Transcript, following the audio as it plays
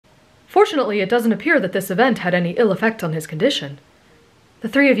Fortunately, it doesn't appear that this event had any ill effect on his condition. The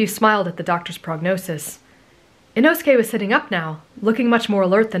three of you smiled at the doctor's prognosis. Inosuke was sitting up now, looking much more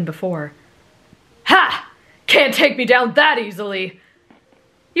alert than before. Ha! Can't take me down that easily!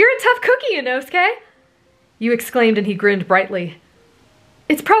 You're a tough cookie, Inosuke! You exclaimed, and he grinned brightly.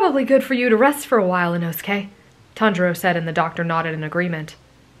 It's probably good for you to rest for a while, Inosuke, Tanjiro said, and the doctor nodded in agreement.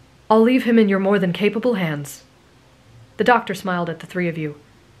 I'll leave him in your more than capable hands. The doctor smiled at the three of you.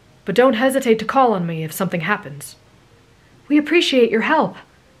 But don't hesitate to call on me if something happens. We appreciate your help.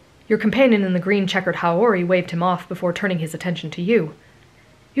 Your companion in the green checkered haori waved him off before turning his attention to you.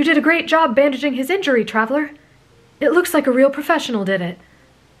 You did a great job bandaging his injury, traveler. It looks like a real professional did it.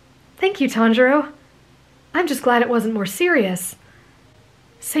 Thank you, Tanjiro. I'm just glad it wasn't more serious.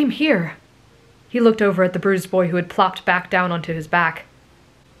 Same here. He looked over at the bruised boy who had plopped back down onto his back.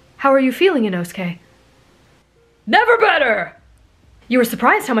 How are you feeling, Inosuke? Never better! You were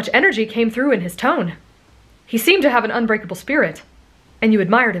surprised how much energy came through in his tone. He seemed to have an unbreakable spirit, and you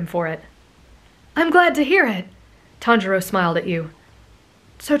admired him for it. I'm glad to hear it. Tanjiro smiled at you.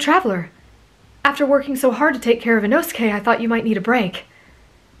 So, traveler, after working so hard to take care of Inosuke, I thought you might need a break.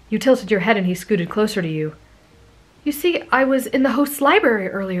 You tilted your head and he scooted closer to you. You see, I was in the host's library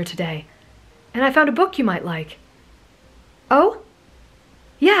earlier today, and I found a book you might like. Oh?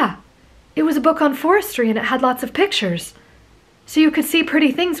 Yeah, it was a book on forestry and it had lots of pictures, so you could see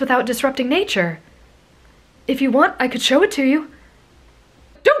pretty things without disrupting nature. If you want, I could show it to you.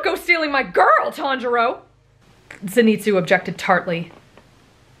 Don't go stealing my girl, Tanjiro! Zenitsu objected tartly.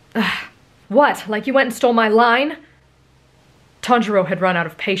 Ugh, what, like you went and stole my line? Tanjiro had run out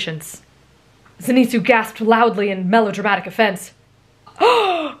of patience. Zenitsu gasped loudly in melodramatic offense.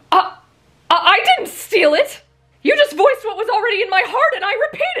 I didn't steal it! You just voiced what was already in my heart and I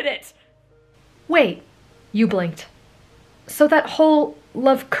repeated it! Wait, you blinked. So that whole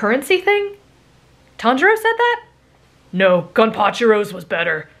love currency thing? Tanjiro said that? No, Gunpachiro's was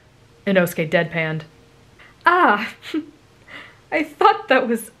better. Inosuke deadpanned. Ah, I thought that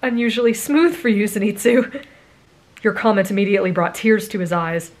was unusually smooth for you, Zenitsu. Your comment immediately brought tears to his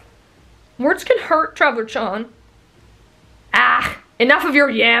eyes. Words can hurt, Traveler-chan. Ah, enough of your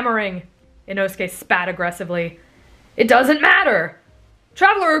yammering, Inosuke spat aggressively. It doesn't matter.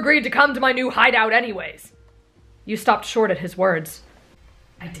 Traveler agreed to come to my new hideout anyways. You stopped short at his words.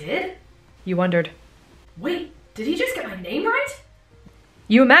 I did? You wondered. Wait, did he just get my name right?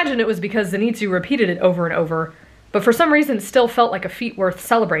 You imagined it was because Zenitsu repeated it over and over, but for some reason it still felt like a feat worth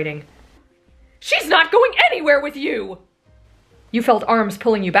celebrating. She's not going anywhere with you! You felt arms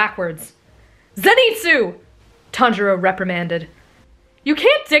pulling you backwards. Zenitsu! Tanjiro reprimanded. You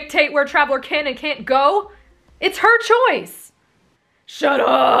can't dictate where Traveler can and can't go. It's her choice. Shut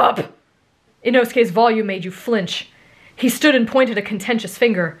up! Inosuke's volume made you flinch. He stood and pointed a contentious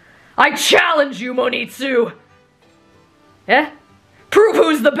finger. I challenge you, Monitsu! Eh? Prove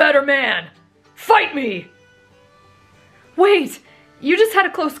who's the better man! Fight me! Wait, you just had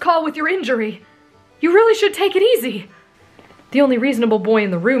a close call with your injury. You really should take it easy. The only reasonable boy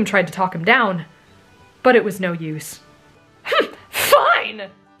in the room tried to talk him down, but it was no use. Fine!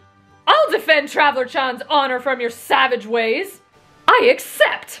 I'll defend Traveler-chan's honor from your savage ways. I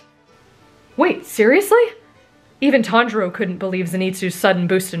accept! Wait, seriously? Even Tanjiro couldn't believe Zenitsu's sudden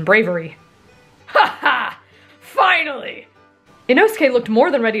boost in bravery. Ha ha! Finally! Inosuke looked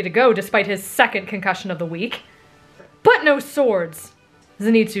more than ready to go despite his second concussion of the week. But no swords,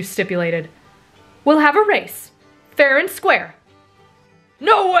 Zenitsu stipulated. We'll have a race, fair and square.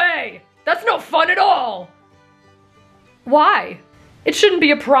 No way! That's no fun at all! Why? It shouldn't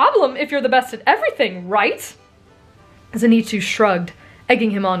be a problem if you're the best at everything, right? Zenitsu shrugged,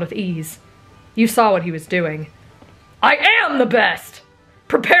 egging him on with ease. You saw what he was doing. I am the best!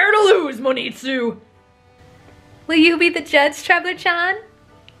 Prepare to lose, Monitsu! Will you be the judge, Traveler-chan?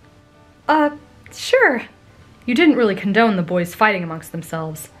 Sure. You didn't really condone the boys fighting amongst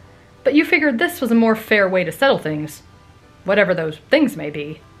themselves, but you figured this was a more fair way to settle things. Whatever those things may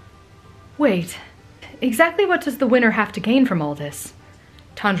be. Wait, exactly what does the winner have to gain from all this?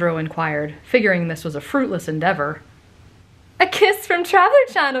 Tanjiro inquired, figuring this was a fruitless endeavor. A kiss from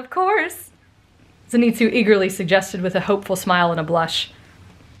Traveler-chan, of course! Zenitsu eagerly suggested with a hopeful smile and a blush.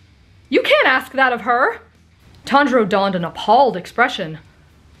 You can't ask that of her! Tanjiro donned an appalled expression,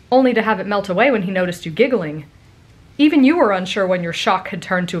 only to have it melt away when he noticed you giggling. Even you were unsure when your shock had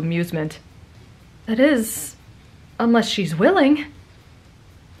turned to amusement. That is, unless she's willing.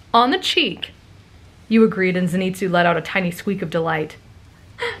 On the cheek. You agreed, and Zenitsu let out a tiny squeak of delight.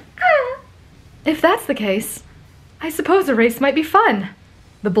 If that's the case, I suppose a race might be fun.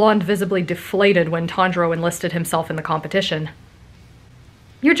 The blonde visibly deflated when Tanjiro enlisted himself in the competition.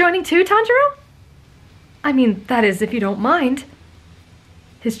 You're joining too, Tanjiro? I mean, that is, if you don't mind.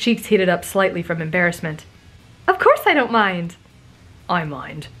 His cheeks heated up slightly from embarrassment. Of course I don't mind. I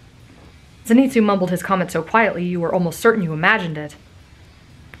mind. Zenitsu mumbled his comment so quietly you were almost certain you imagined it.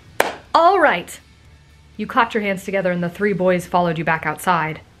 All right. You clapped your hands together and the three boys followed you back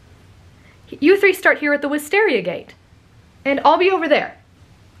outside. You three start here at the Wisteria Gate. And I'll be over there.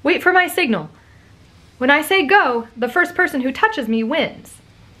 Wait for my signal. When I say go, the first person who touches me wins.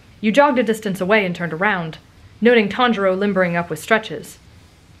 You jogged a distance away and turned around, noting Tanjiro limbering up with stretches.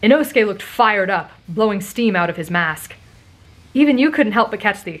 Inosuke looked fired up, blowing steam out of his mask. Even you couldn't help but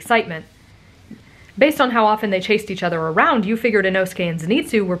catch the excitement. Based on how often they chased each other around, you figured Inosuke and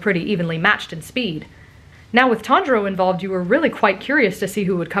Zenitsu were pretty evenly matched in speed. Now with Tanjiro involved, you were really quite curious to see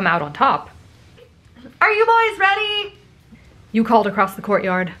who would come out on top. Are you boys ready? You called across the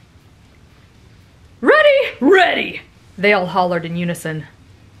courtyard. Ready! Ready! They all hollered in unison.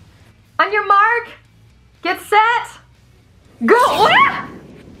 On your mark, get set, go! Ah!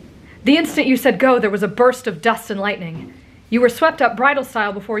 The instant you said go, there was a burst of dust and lightning. You were swept up bridal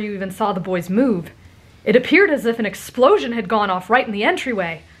style before you even saw the boys move. It appeared as if an explosion had gone off right in the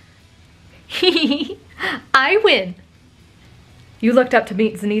entryway. I win. You looked up to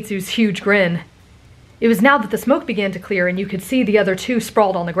meet Zenitsu's huge grin. It was now that the smoke began to clear and you could see the other two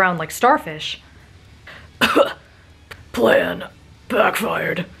sprawled on the ground like starfish. Plan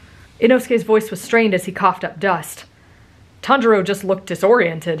backfired. Inosuke's voice was strained as he coughed up dust. Tanjiro just looked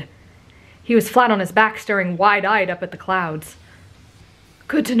disoriented. He was flat on his back, staring wide-eyed up at the clouds.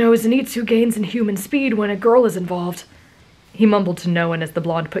 Good to know Zenitsu gains in human speed when a girl is involved. He mumbled to no one as the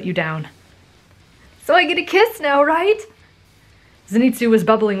blonde put you down. So I get a kiss now, right? Zenitsu was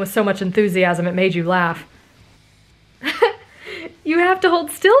bubbling with so much enthusiasm it made you laugh. You have to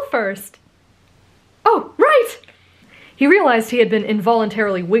hold still first. Oh, right! He realized he had been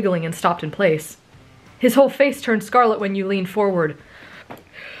involuntarily wiggling and stopped in place. His whole face turned scarlet when you leaned forward.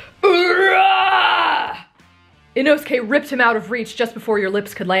 Inosuke ripped him out of reach just before your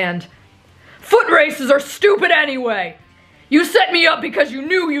lips could land. Foot races are stupid anyway! You set me up because you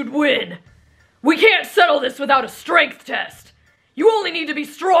knew you'd win! We can't settle this without a strength test! You only need to be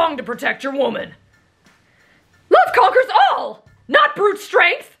strong to protect your woman! Love conquers all! Not brute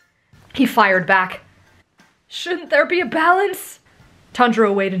strength! He fired back. Shouldn't there be a balance?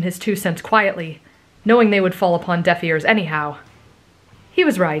 Tanjiro weighed in his 2 cents quietly, knowing they would fall upon deaf ears anyhow. He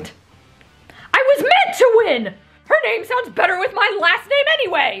was right. I was meant to win! Her name sounds better with my last name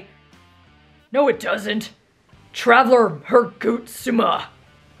anyway! No, it doesn't. Traveler Hergutsuma.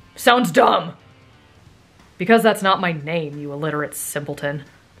 Sounds dumb. Because that's not my name, you illiterate simpleton.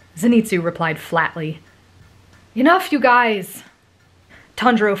 Zenitsu replied flatly. Enough, you guys.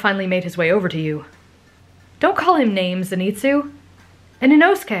 Tanjiro finally made his way over to you. Don't call him names, Zenitsu. And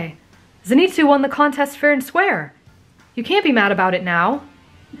Inosuke, Zenitsu won the contest fair and square. You can't be mad about it now.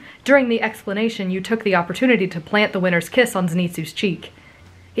 During the explanation, you took the opportunity to plant the winner's kiss on Zenitsu's cheek.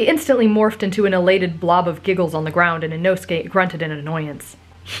 He instantly morphed into an elated blob of giggles on the ground, and Inosuke grunted in annoyance.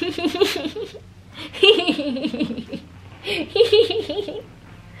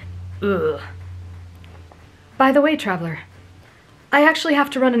 Ugh. By the way, Traveler, I actually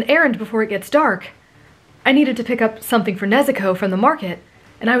have to run an errand before it gets dark. I needed to pick up something for Nezuko from the market,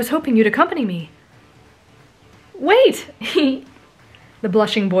 and I was hoping you'd accompany me. Wait! The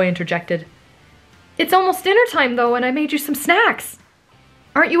blushing boy interjected. It's almost dinner time, though, and I made you some snacks.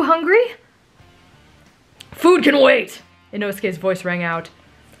 Aren't you hungry? Food can wait! Inosuke's voice rang out.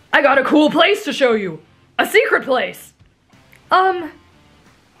 I got a cool place to show you! A secret place!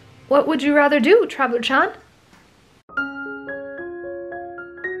 What would you rather do, Traveler-chan?